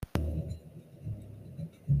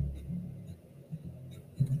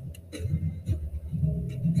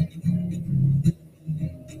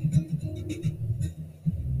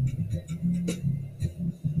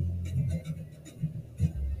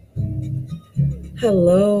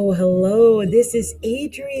Hello, hello. This is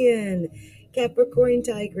Adrian, Capricorn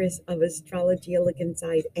Tigress of Astrology Look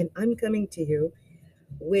Inside, and I'm coming to you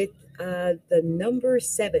with the number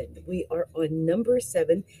seven. We are on number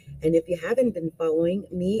seven, and if you haven't been following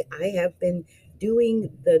me, I have been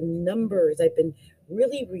doing the numbers. I've been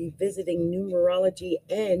really revisiting numerology,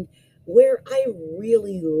 and where I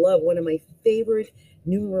really love one of my favorite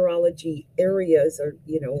numerology areas, or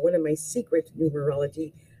one of my secret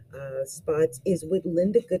numerology spots, is with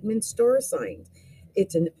Linda Goodman Star Signs.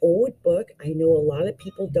 It's an old book. I know a lot of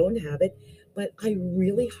people don't have it, but I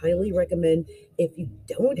really highly recommend, if you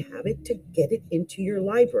don't have it, to get it into your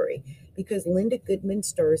library, because Linda Goodman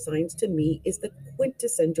Star Signs to me is the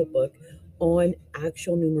quintessential book on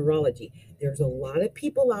actual numerology. There's a lot of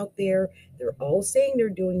people out there, they're all saying they're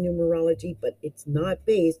doing numerology, but it's not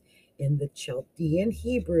based in the Chaldean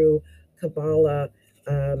Hebrew, Kabbalah,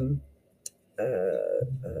 um,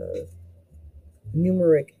 uh, uh,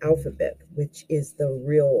 numeric alphabet, which is the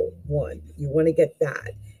real one. You want to get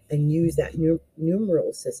that and use that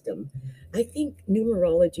numeral system. I think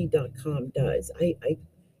numerology.com does. I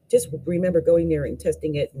just remember going there and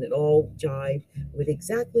testing it, and it all jived with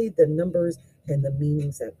exactly the numbers and the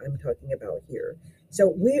meanings that I'm talking about here. So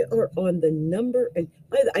we are on the number, and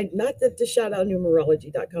not to shout out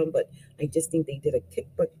numerology.com, but I just think they did a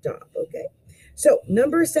kick-butt job. Okay. So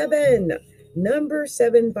number seven. Number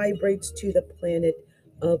seven vibrates to the planet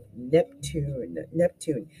of Neptune,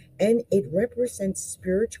 and it represents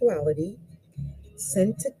spirituality,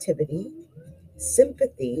 sensitivity,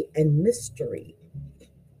 sympathy, and mystery.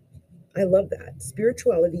 I love that.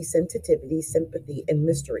 Spirituality, sensitivity, sympathy, and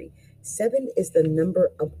mystery. Seven is the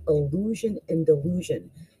number of illusion and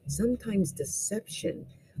delusion, sometimes deception,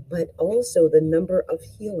 but also the number of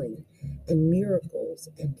healing and miracles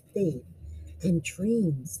and faith and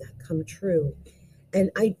dreams that come true. And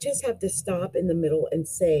I just have to stop in the middle and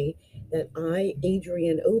say that I,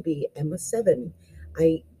 Adrienne Obi, am a seven.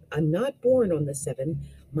 I I'm not born on the seven.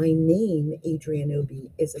 My name, Adrienne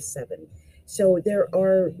Obi, is a seven. So there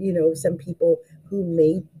are, some people who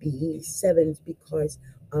may be sevens because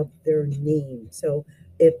of their name. So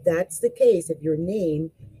if that's the case, if your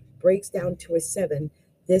name breaks down to a seven,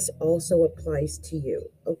 this also applies to you.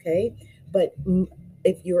 Okay. But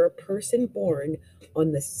if you're a person born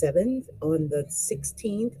on the 7th, on the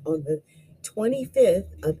 16th, on the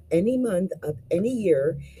 25th of any month of any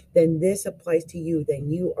year, then this applies to you. Then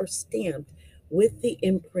you are stamped with the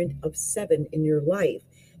imprint of seven in your life.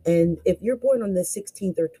 And if you're born on the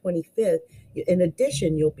 16th or 25th, in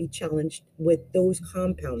addition, you'll be challenged with those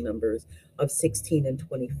compound numbers of 16 and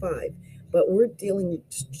 25. But we're dealing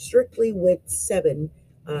strictly with seven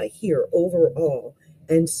here overall.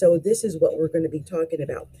 And so this is what we're going to be talking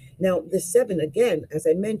about. Now, the seven, again, as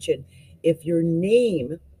I mentioned, if your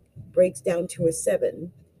name breaks down to a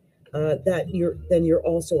seven, then you're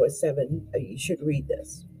also a seven. You should read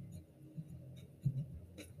this.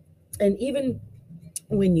 And even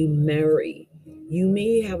when you marry, you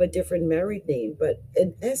may have a different married name, but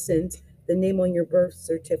in essence, the name on your birth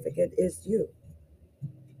certificate is you.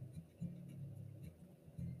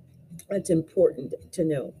 That's important to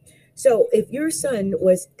know. So, if your sun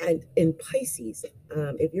was in Pisces,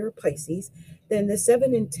 if you're a Pisces, then the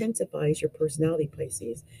seven intensifies your personality,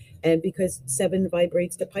 Pisces. And because seven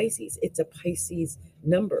vibrates to Pisces, it's a Pisces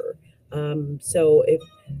number. So, if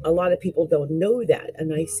a lot of people don't know that,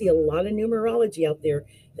 and I see a lot of numerology out there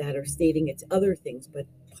that are stating it's other things, but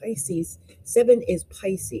Pisces, seven is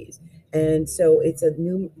Pisces. And so it's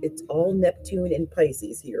all Neptune and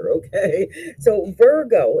Pisces here, okay? So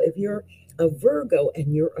Virgo, if you're a Virgo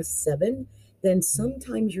and you're a seven, then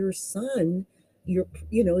sometimes your sun,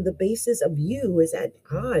 the basis of you is at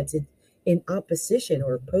odds, in opposition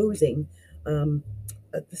or opposing um,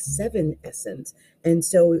 the seven essence. And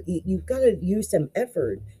so you've got to use some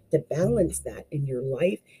effort to balance that in your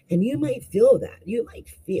life. And you might feel that. You might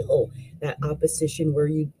feel that opposition where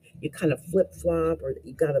you kind of flip flop, or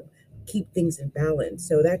you got to keep things in balance.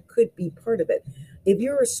 So that could be part of it. If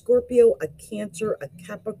you're a Scorpio, a Cancer, a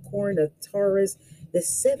Capricorn, a Taurus, the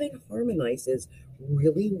seven harmonizes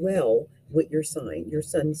really well with your sign, your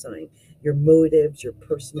sun sign, your motives, your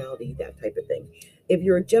personality, that type of thing. If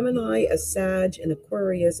you're a Gemini, a Sag, an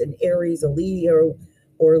Aquarius, an Aries, a Leo,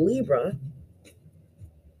 or Libra,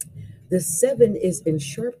 the seven is in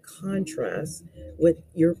sharp contrast with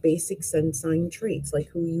your basic sun sign traits, like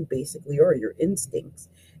who you basically are, your instincts.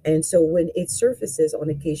 And so when it surfaces on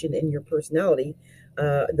occasion in your personality,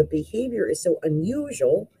 the behavior is so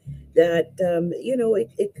unusual that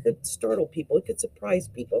it could startle people, it could surprise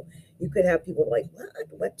people. You could have people like,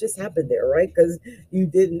 what just happened there, right? Because you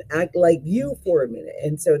didn't act like you for a minute,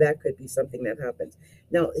 and so that could be something that happens.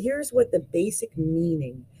 Now here's what the basic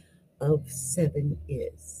meaning of seven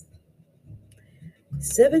is.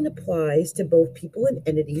 Seven applies to both people and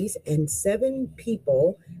entities, and seven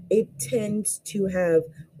people, it tends to have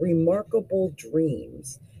remarkable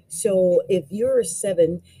dreams. So if you're a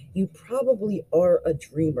seven, you probably are a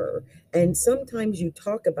dreamer. And sometimes you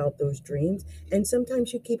talk about those dreams, and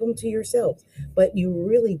sometimes you keep them to yourself. But you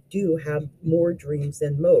really do have more dreams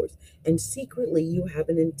than most. And secretly, you have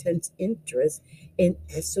an intense interest in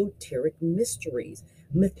esoteric mysteries,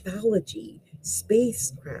 mythology,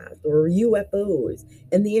 spacecraft, or UFOs,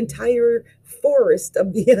 and the entire forest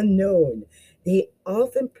of the unknown. They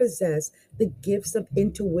often possess the gifts of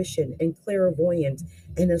intuition and clairvoyance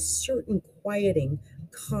and a certain quieting,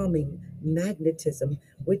 calming magnetism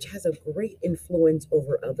which has a great influence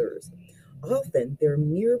over others. Often, their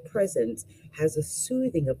mere presence has a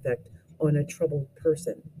soothing effect on a troubled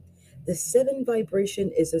person. The seven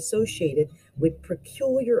vibration is associated with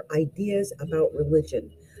peculiar ideas about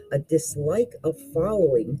religion, a dislike of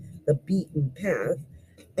following the beaten path,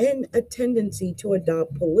 and a tendency to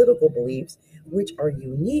adopt political beliefs which are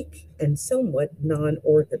unique and somewhat non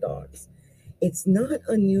orthodox. It's not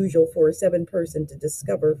unusual for a seven person to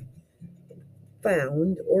discover,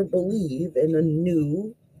 found, or believe in a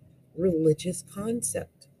new religious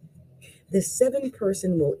concept. The seven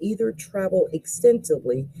person will either travel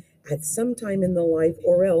extensively at some time in the life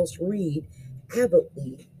or else read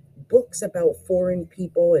avidly books about foreign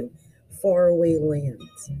people and faraway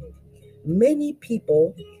lands. Many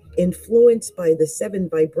people influenced by the seven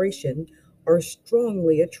vibration are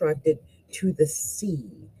strongly attracted to the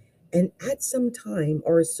sea and at some time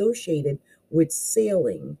are associated with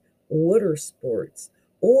sailing, water sports,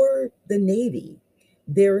 or the Navy.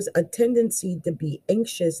 There's a tendency to be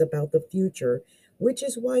anxious about the future, which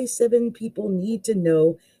is why seven people need to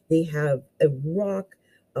know they have a rock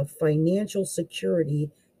of financial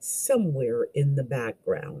security somewhere in the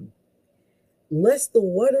background, lest the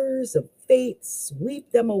waters of fate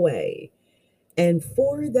sweep them away. And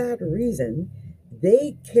for that reason,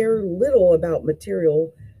 they care little about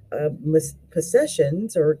material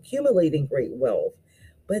possessions or accumulating great wealth,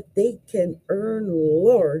 but they can earn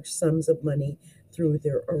large sums of money through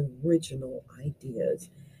their original ideas.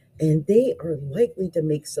 And they are likely to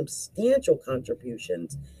make substantial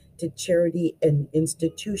contributions to charity and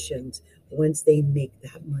institutions once they make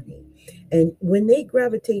that money. And when they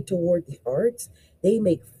gravitate toward the arts, they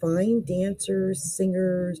make fine dancers,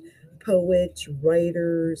 singers, poets,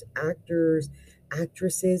 writers, actors,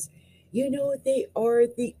 actresses. They are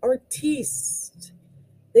the artistes.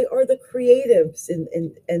 They are the creatives.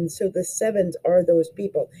 And so the sevens are those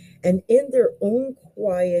people. And in their own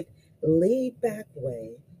quiet, laid back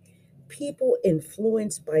way, people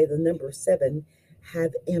influenced by the number seven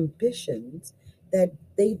have ambitions that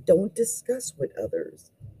they don't discuss with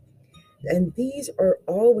others. And these are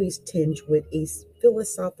always tinged with a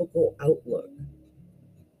philosophical outlook.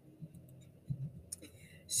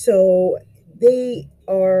 So they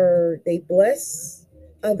bless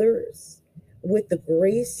others with the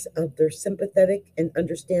grace of their sympathetic and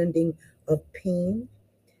understanding of pain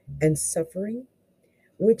and suffering,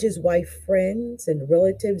 which is why friends and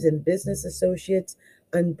relatives and business associates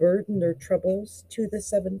unburden their troubles to the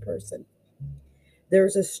seven person.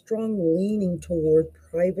 There's a strong leaning toward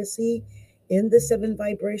privacy in the seven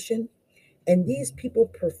vibration, and these people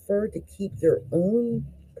prefer to keep their own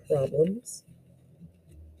problems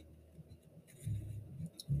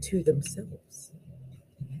to themselves.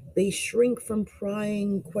 They shrink from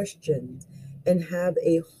prying questions and have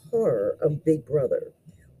a horror of Big Brother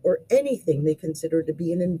or anything they consider to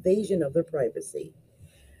be an invasion of their privacy.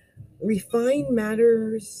 Refined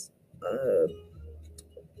uh,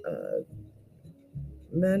 uh,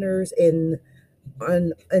 manners in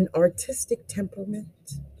on an artistic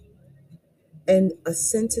temperament and a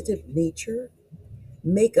sensitive nature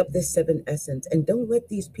make up the seven essence. And don't let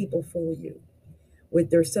these people fool you with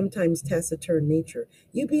their sometimes taciturn nature.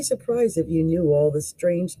 You'd be surprised if you knew all the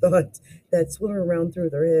strange thoughts that swim around through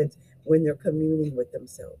their heads when they're communing with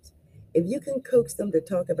themselves. If you can coax them to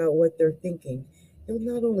talk about what they're thinking, you'll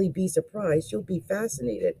not only be surprised, you'll be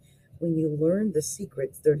fascinated when you learn the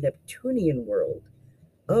secrets of their Neptunian world.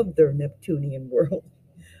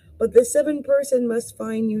 But the seven person must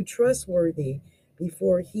find you trustworthy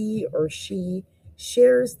before he or she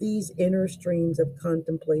shares these inner streams of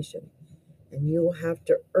contemplation. And you'll have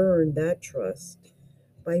to earn that trust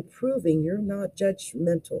by proving you're not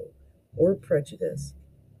judgmental or prejudiced.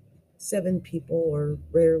 Seven people are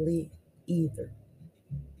rarely either.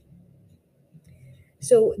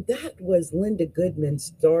 So that was Linda Goodman's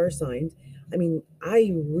star signs. I mean,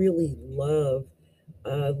 I really love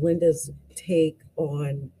Linda's take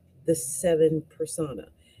on the seven persona.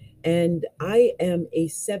 And I am a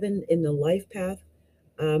seven in the life path,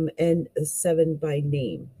 and a seven by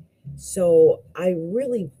name. So I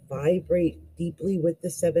really vibrate deeply with the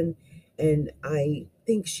seven, and I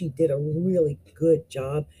think she did a really good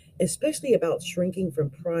job, especially about shrinking from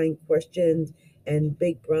prying questions and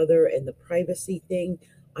Big Brother and the privacy thing.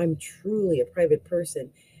 I'm truly a private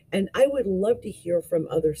person, and I would love to hear from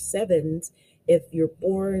other sevens if you're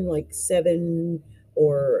born like seven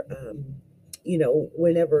or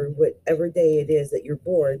whenever, whatever day it is that you're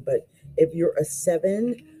born. But if you're a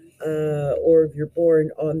seven, or if you're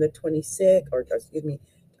born on the 26th, or excuse me,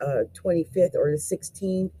 25th or the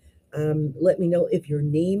 16th, let me know if your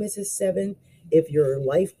name is a seven, if your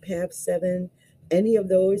life path seven, any of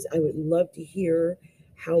those. I would love to hear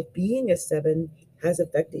how being a seven has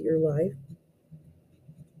affected your life.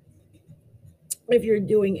 If you're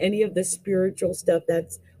doing any of the spiritual stuff,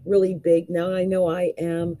 that's really big. Now, I know I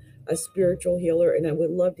am a spiritual healer, and I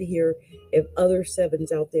would love to hear if other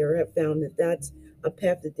sevens out there have found that that's a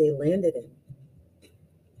path that they landed in.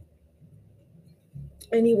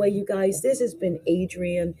 Anyway, you guys, this has been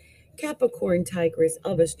Adrian, Capricorn Tigress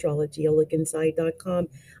of Astrology, a look inside.com.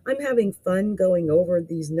 I'm having fun going over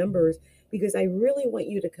these numbers because I really want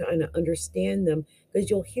you to kind of understand them, because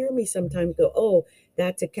you'll hear me sometimes go, oh,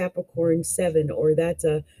 that's a Capricorn 7, or that's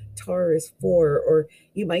a Taurus 4, or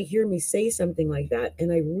you might hear me say something like that.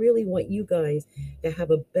 And I really want you guys to have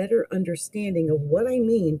a better understanding of what I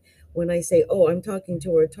mean when I say, oh, I'm talking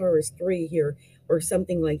to a Taurus 3 here, or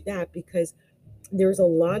something like that, because there's a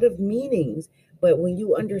lot of meanings. But when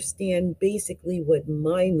you understand basically what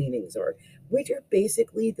my meanings are, which are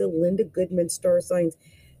basically the Linda Goodman star signs,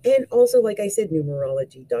 and also, like I said,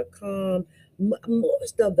 numerology.com,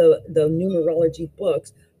 most of the numerology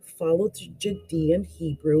books follow the Judean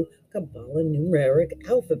Hebrew Kabbalah numeric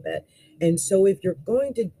alphabet. And so if you're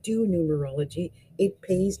going to do numerology, it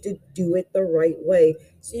pays to do it the right way,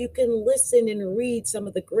 so you can listen and read some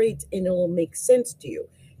of the greats and it will make sense to you.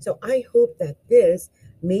 So I hope that this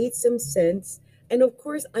made some sense. And of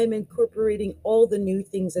course, I'm incorporating all the new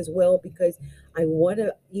things as well, because I want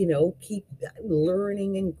to, keep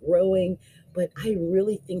learning and growing. But I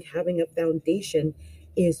really think having a foundation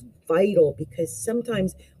is vital, because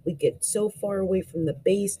sometimes we get so far away from the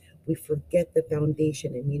base, we forget the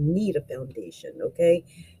foundation, and you need a foundation, okay?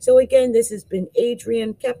 So, again, this has been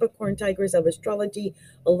Adrian, Capricorn Tigers of Astrology,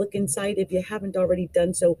 a look inside. If you haven't already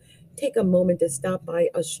done so, take a moment to stop by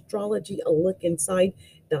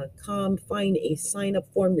astrologyalookinside.com, find a sign up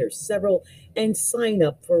form. There's several, and sign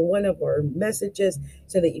up for one of our messages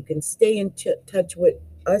so that you can stay in touch with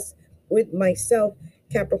us, with myself,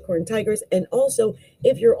 Capricorn Tigers. And also,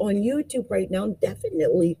 if you're on YouTube right now,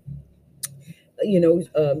 definitely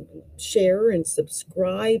share and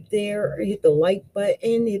subscribe there. Hit the like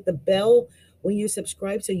button, hit the bell when you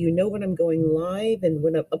subscribe, so you know when I'm going live and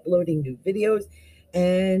when I'm uploading new videos.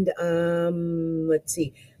 And let's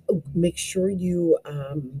see. Oh, make sure you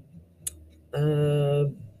uh,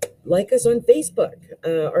 like us on Facebook,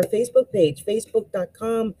 our Facebook page,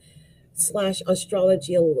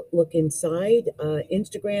 facebook.com/astrology look inside,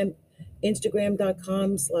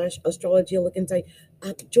 instagram.com/astrology look inside.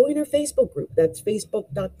 Join our Facebook group. That's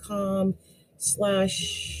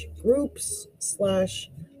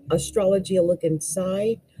facebook.com/groups/astrology look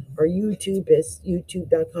inside. Our YouTube is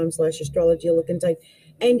youtube.com/astrology look inside.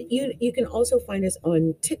 And you can also find us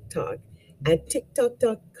on TikTok at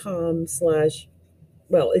tiktok.com slash,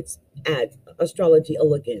 well, it's at astrology a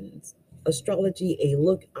look ins. Astrology a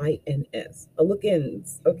look ins. A look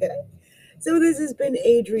ins. Okay. So this has been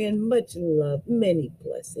Adrian. Much love, many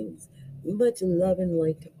blessings, much love and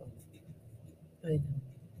light to all. Bye now.